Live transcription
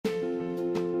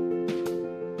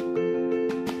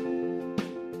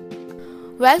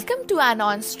Welcome to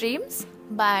Anon Streams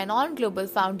by Anon Global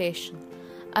Foundation,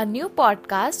 a new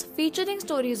podcast featuring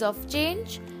stories of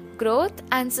change, growth,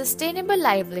 and sustainable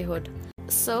livelihood.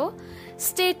 So,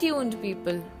 stay tuned,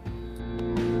 people.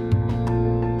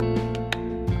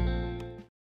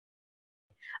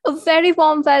 A very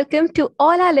warm welcome to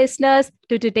all our listeners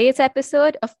to today's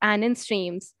episode of Anon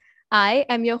Streams. I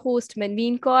am your host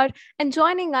Manveen Kaur, and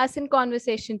joining us in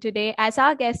conversation today as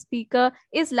our guest speaker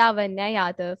is Laavanya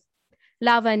Yadav.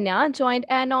 Laavanya joined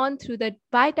Anon through the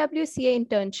YWCA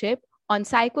internship on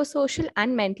psychosocial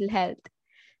and mental health.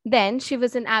 Then she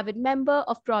was an avid member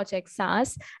of Project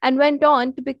SARS and went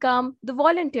on to become the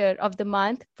volunteer of the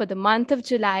month for the month of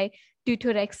July due to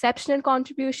her exceptional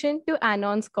contribution to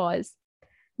Anon's cause.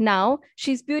 Now,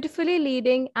 she's beautifully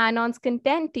leading Anon's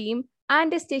content team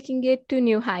and is taking it to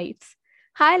new heights.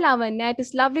 Hi, Laavanya. It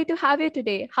is lovely to have you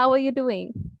today. How are you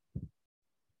doing?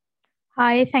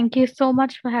 Hi, thank you so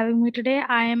much for having me today.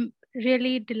 I am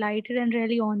really delighted and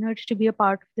really honored to be a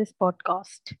part of this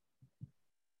podcast.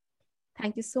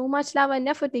 Thank you so much,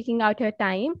 Laavanya, for taking out your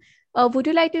time. Would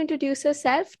you like to introduce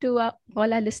yourself to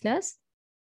all our listeners?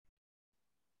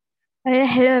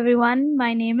 Hello, everyone.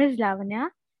 My name is Laavanya,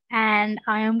 and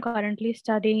I am currently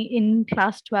studying in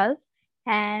class 12.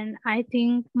 And I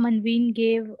think Manveen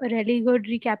gave a really good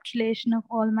recapitulation of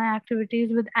all my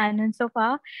activities with Anon so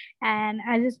far. And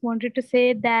I just wanted to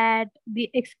say that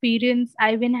the experience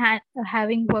I've been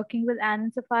having working with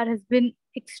Anon so far has been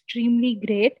extremely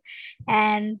great.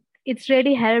 And it's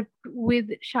really helped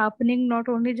with sharpening not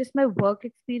only just my work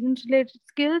experience related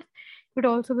skills, but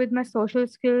also with my social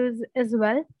skills as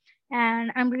well.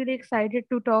 And I'm really excited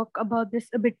to talk about this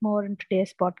a bit more in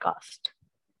today's podcast.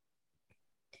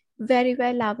 Very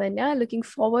well, Laavanya. Looking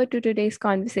forward to today's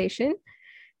conversation.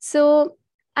 So,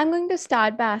 I'm going to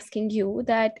start by asking you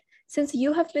that since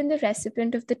you have been the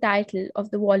recipient of the title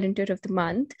of the Volunteer of the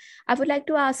Month, I would like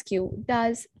to ask you,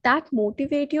 does that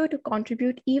motivate you to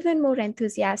contribute even more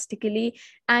enthusiastically?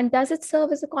 And does it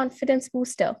serve as a confidence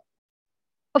booster?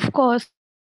 Of course.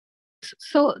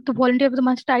 So, the Volunteer of the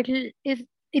Month title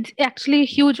it's actually a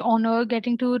huge honor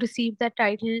getting to receive that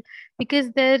title because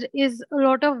there is a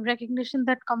lot of recognition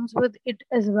that comes with it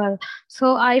as well.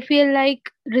 So I feel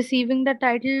like receiving the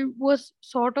title was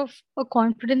sort of a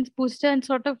confidence booster and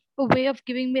sort of a way of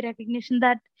giving me recognition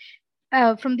that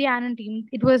from the Anon team,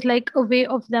 it was like a way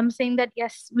of them saying that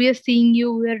yes, we are seeing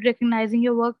you, we are recognizing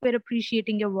your work, we're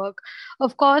appreciating your work.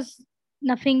 Of course,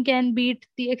 nothing can beat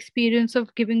the experience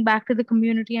of giving back to the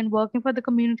community and working for the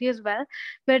community as well.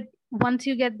 But once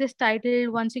you get this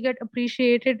title, once you get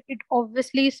appreciated, it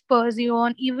obviously spurs you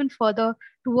on even further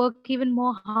to work even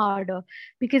more harder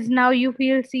because now you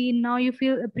feel seen, now you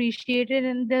feel appreciated,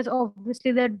 and there's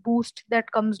obviously that boost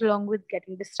that comes along with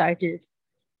getting this title.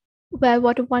 Well,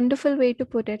 what a wonderful way to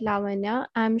put it, Laavanya.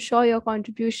 I'm sure your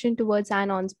contribution towards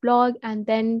Anon's blog and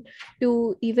then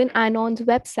to even Anon's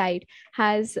website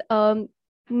has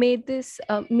made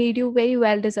you very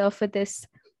well deserved for this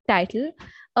title.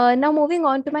 Now, moving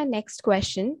on to my next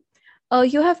question.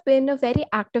 You have been a very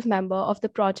active member of the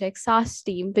Project SARS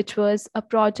team, which was a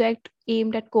project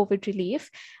aimed at COVID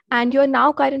relief, and you're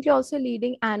now currently also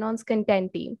leading Anon's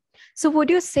content team. So, would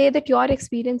you say that your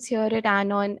experience here at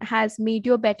Anon has made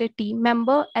you a better team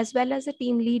member as well as a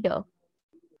team leader?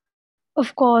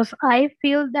 Of course, I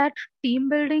feel that team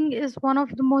building is one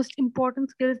of the most important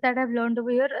skills that I've learned over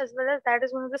here, as well as that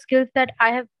is one of the skills that I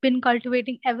have been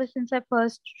cultivating ever since I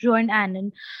first joined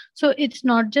Anon. So it's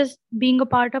not just being a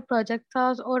part of Project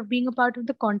SARS or being a part of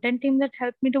the content team that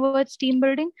helped me towards team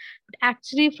building, but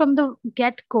actually from the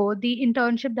get-go, the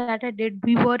internship that I did,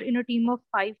 we were in a team of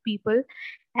 5 people.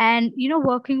 And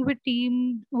working with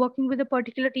a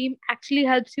particular team actually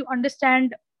helps you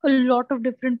understand a lot of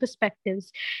different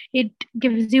perspectives. It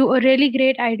gives you a really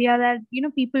great idea that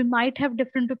people might have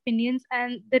different opinions,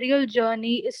 and the real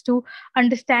journey is to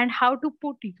understand how to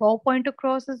put your point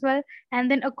across as well and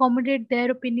then accommodate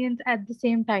their opinions at the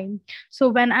same time. So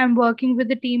when I'm working with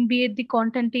the team, be it the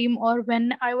content team or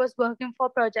when I was working for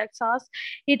Project SARS,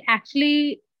 it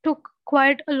actually took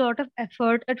quite a lot of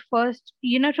effort at first,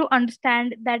 to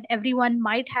understand that everyone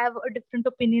might have a different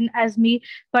opinion as me,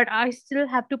 but I still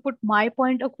have to put my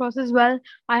point across as well.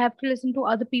 I have to listen to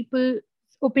other people's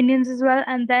opinions as well.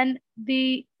 And then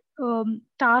the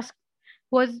task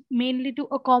was mainly to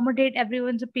accommodate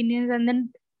everyone's opinions and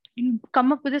then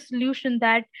come up with a solution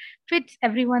that fits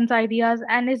everyone's ideas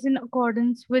and is in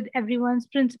accordance with everyone's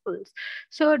principles.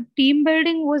 So team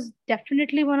building was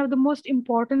definitely one of the most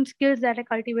important skills that I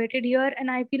cultivated here,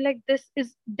 and I feel like this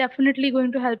is definitely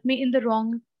going to help me in the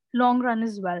long run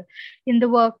as well, in the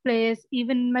workplace,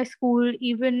 even in my school,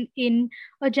 even in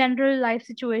a general life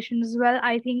situation as well.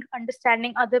 I think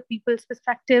understanding other people's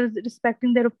perspectives,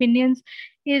 respecting their opinions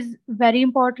is very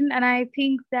important. And I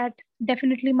think that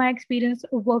definitely my experience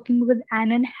of working with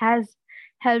Anon has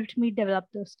helped me develop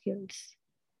those skills.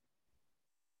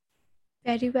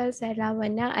 Very well said,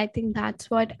 Lavanya. I think that's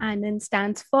what Anon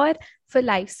stands for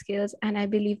life skills. And I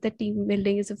believe that team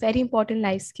building is a very important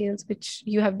life skills, which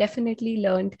you have definitely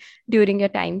learned during your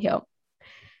time here.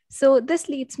 So this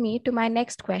leads me to my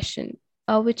next question,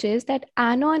 which is that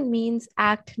Anon means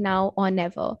act now or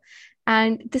never.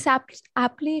 And this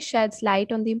aptly sheds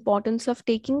light on the importance of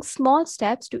taking small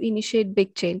steps to initiate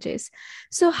big changes.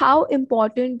 So how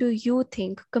important do you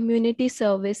think community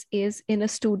service is in a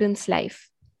student's life?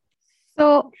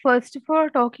 So, first of all,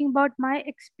 talking about my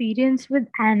experience with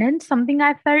Anand, something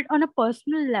I felt on a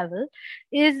personal level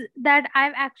is that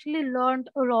I've actually learned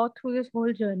a lot through this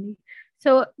whole journey.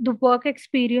 So, the work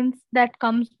experience that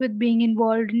comes with being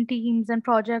involved in teams and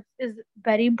projects is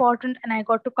very important, and I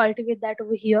got to cultivate that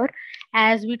over here.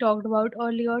 As we talked about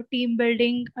earlier, team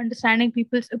building, understanding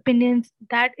people's opinions,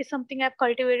 that is something I've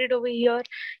cultivated over here.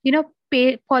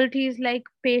 Qualities like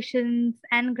patience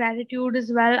and gratitude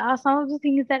as well are some of the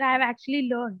things that I've actually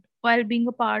learned while being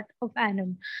a part of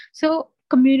Anam. So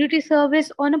community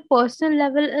service on a personal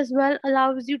level as well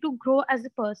allows you to grow as a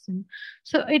person.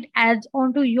 So it adds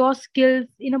on to your skills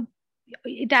in a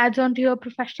it adds on to your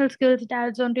professional skills, it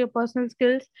adds on to your personal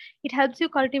skills. It helps you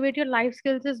cultivate your life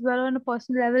skills as well on a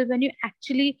personal level when you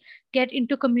actually get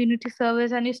into community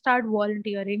service and you start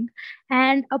volunteering.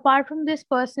 And apart from this,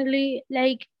 personally,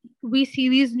 like, we see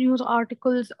these news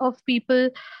articles of people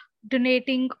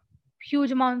donating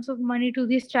huge amounts of money to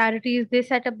these charities. They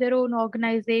set up their own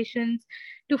organizations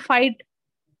to fight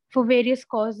for various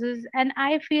causes. And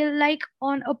I feel like,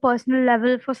 on a personal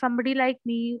level, for somebody like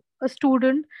me, a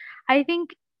student, I think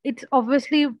it's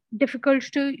obviously difficult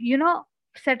to,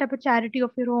 set up a charity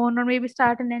of your own, or maybe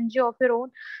start an NGO of your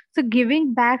own. So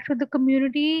giving back to the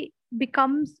community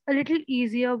becomes a little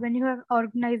easier when you have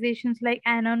organizations like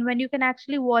Anon, when you can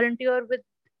actually volunteer with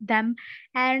them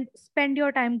and spend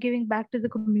your time giving back to the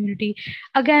community.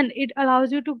 Again, it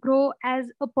allows you to grow as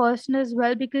a person as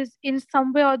well, because in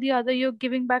some way or the other you're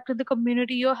giving back to the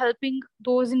community, you're helping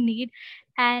those in need,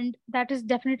 and that is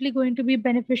definitely going to be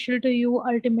beneficial to you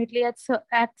ultimately at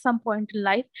some point in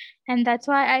life. And that's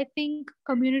why I think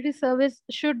community service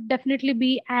should definitely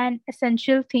be an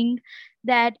essential thing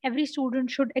that every student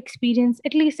should experience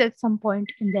at least at some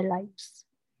point in their lives.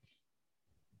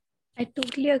 I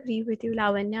totally agree with you,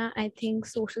 Lavanya. I think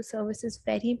social service is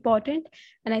very important,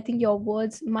 and I think your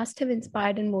words must have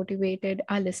inspired and motivated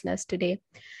our listeners today.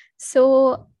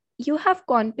 So, you have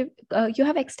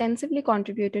extensively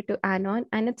contributed to Anon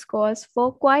and its cause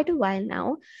for quite a while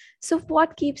now. So,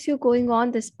 what keeps you going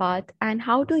on this path, and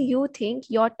how do you think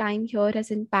your time here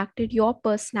has impacted your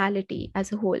personality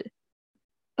as a whole?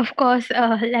 Of course,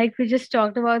 like we just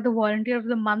talked about, the Volunteer of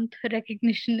the Month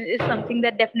recognition is something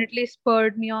that definitely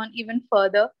spurred me on even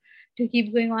further to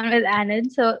keep going on with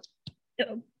Anand. So,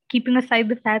 uh, keeping aside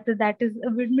the fact that that is a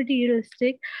bit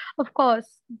materialistic, of course,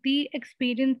 the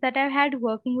experience that I've had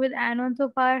working with Anon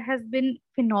so far has been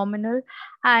phenomenal.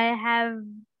 I have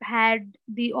had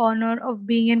the honor of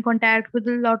being in contact with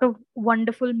a lot of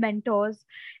wonderful mentors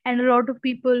and a lot of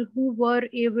people who were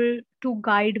able to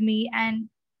guide me and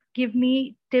give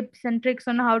me tips and tricks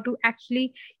on how to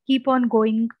actually keep on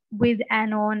going with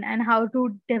Anon and how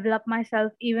to develop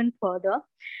myself even further.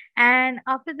 And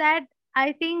after that,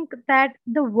 I think that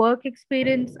the work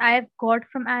experience I've got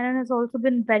from Anon has also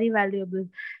been very valuable.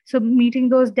 So, meeting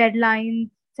those deadlines,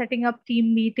 setting up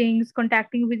team meetings,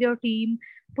 contacting with your team,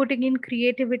 putting in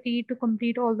creativity to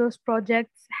complete all those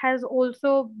projects has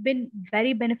also been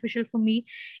very beneficial for me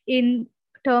in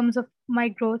terms of my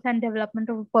growth and development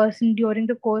of a person during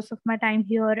the course of my time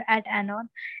here at Anon.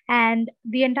 And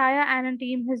the entire Anon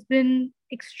team has been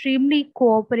extremely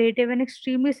cooperative and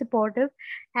extremely supportive.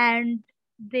 And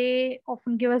they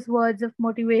often give us words of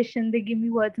motivation. They give me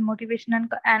words of motivation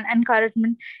and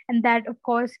encouragement. And that, of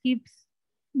course, keeps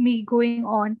me going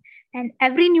on. And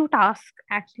every new task,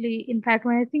 actually, in fact,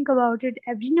 when I think about it,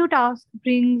 every new task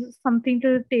brings something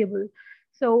to the table.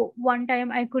 So one time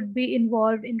I could be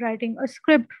involved in writing a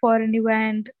script for an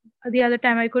event. The other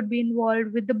time I could be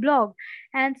involved with the blog.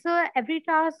 And so every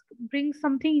task brings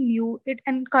something new. It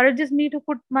encourages me to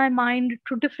put my mind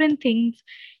to different things,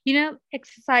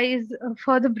 exercise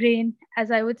for the brain,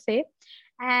 as I would say.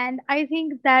 And I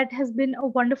think that has been a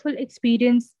wonderful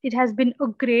experience. It has been a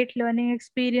great learning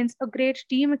experience, a great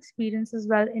team experience as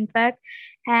well, in fact.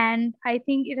 And I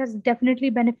think it has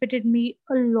definitely benefited me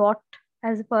a lot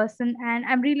as a person, and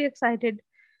I'm really excited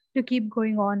to keep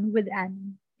going on with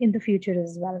Anne in the future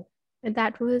as well.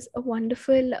 That was a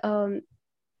wonderful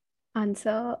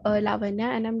answer, Lavanya,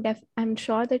 and I'm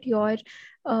sure that your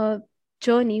uh,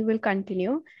 journey will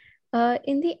continue.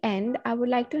 In the end, I would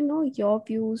like to know your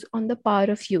views on the power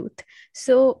of youth.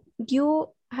 So, you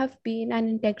have been an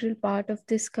integral part of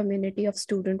this community of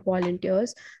student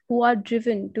volunteers who are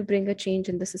driven to bring a change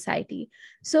in the society.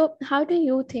 So, how do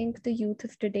you think the youth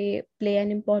of today play an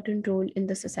important role in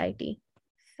the society?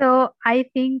 So I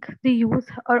think the youth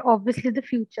are obviously the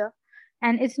future,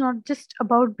 and it's not just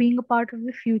about being a part of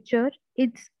the future,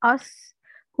 it's us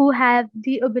who have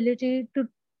the ability to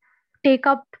take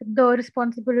up the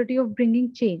responsibility of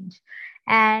bringing change.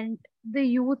 And the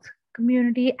youth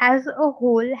community as a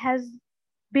whole has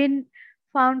been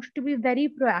found to be very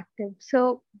proactive.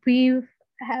 So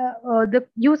the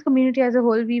youth community as a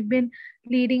whole, we've been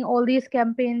leading all these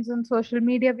campaigns on social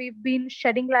media. We've been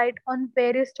shedding light on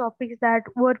various topics that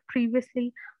were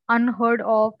previously unheard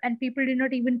of, and people did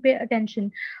not even pay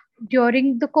attention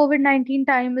during the COVID-19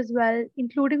 time as well,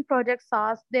 including Project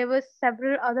SARS. There were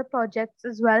several other projects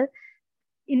as well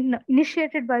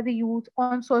initiated by the youth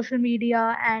on social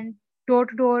media and door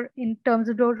to door, in terms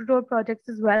of door to door projects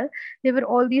as well. There were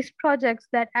all these projects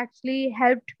that actually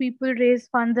helped people raise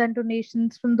funds and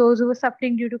donations from those who were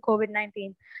suffering due to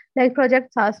COVID-19. Like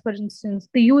Project SARS, for instance,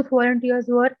 the youth volunteers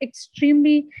were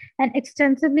extremely and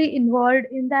extensively involved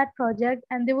in that project,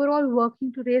 and they were all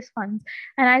working to raise funds.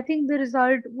 And I think the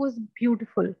result was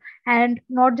beautiful. And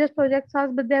not just Project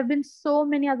SARS, but there have been so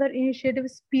many other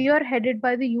initiatives spearheaded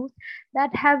by the youth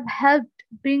that have helped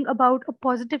bring about a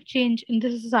positive change in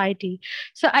the society.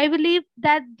 So I believe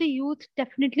that the youth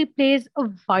definitely plays a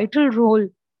vital role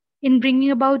in bringing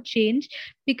about change,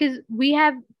 because we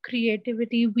have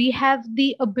creativity, we have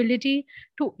the ability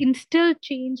to instill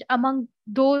change among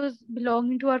those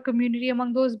belonging to our community,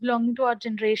 among those belonging to our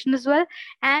generation as well,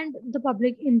 and the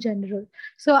public in general.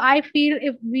 So I feel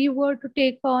if we were to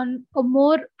take on a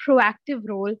more proactive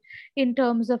role in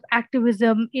terms of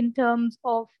activism, in terms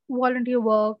of volunteer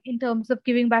work, in terms of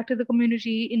giving back to the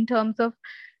community, in terms of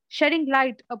shedding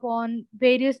light upon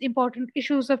various important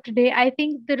issues of today, I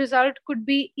think the result could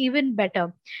be even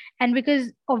better. And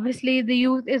because obviously the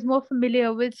youth is more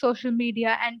familiar with social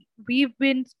media, and we've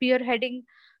been spearheading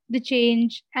the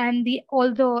change and the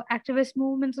all the activist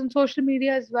movements on social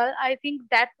media as well, I think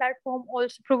that platform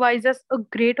also provides us a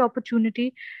great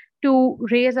opportunity to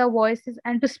raise our voices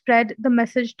and to spread the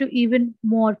message to even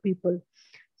more people.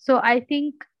 So I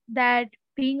think that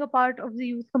being a part of the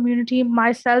youth community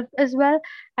myself as well,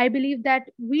 I believe that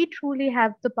we truly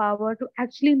have the power to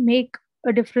actually make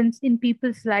a difference in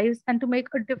people's lives and to make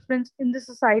a difference in the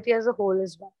society as a whole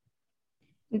as well.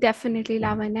 Definitely,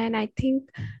 Lavanya. And I think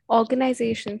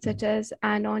organizations such as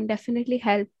Anon definitely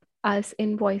help us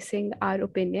in voicing our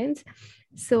opinions.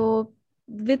 So,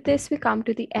 with this, we come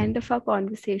to the end of our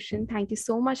conversation. Thank you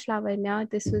so much, Lavanya.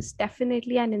 This was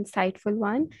definitely an insightful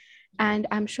one. And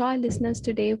I'm sure our listeners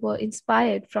today were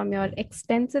inspired from your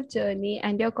extensive journey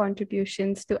and your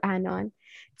contributions to Anon.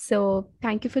 So,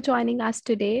 thank you for joining us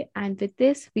today. And with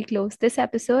this, we close this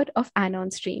episode of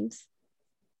Anon Streams.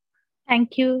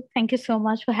 Thank you. Thank you so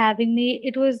much for having me.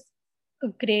 It was a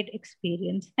great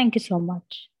experience. Thank you so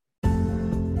much.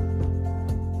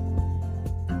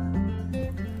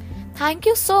 Thank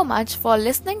you so much for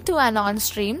listening to Anon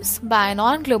Streams by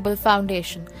Anon Global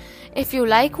Foundation. If you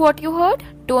like what you heard,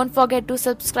 don't forget to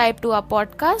subscribe to our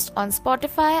podcast on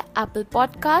Spotify, Apple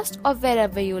Podcast, or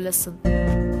wherever you listen.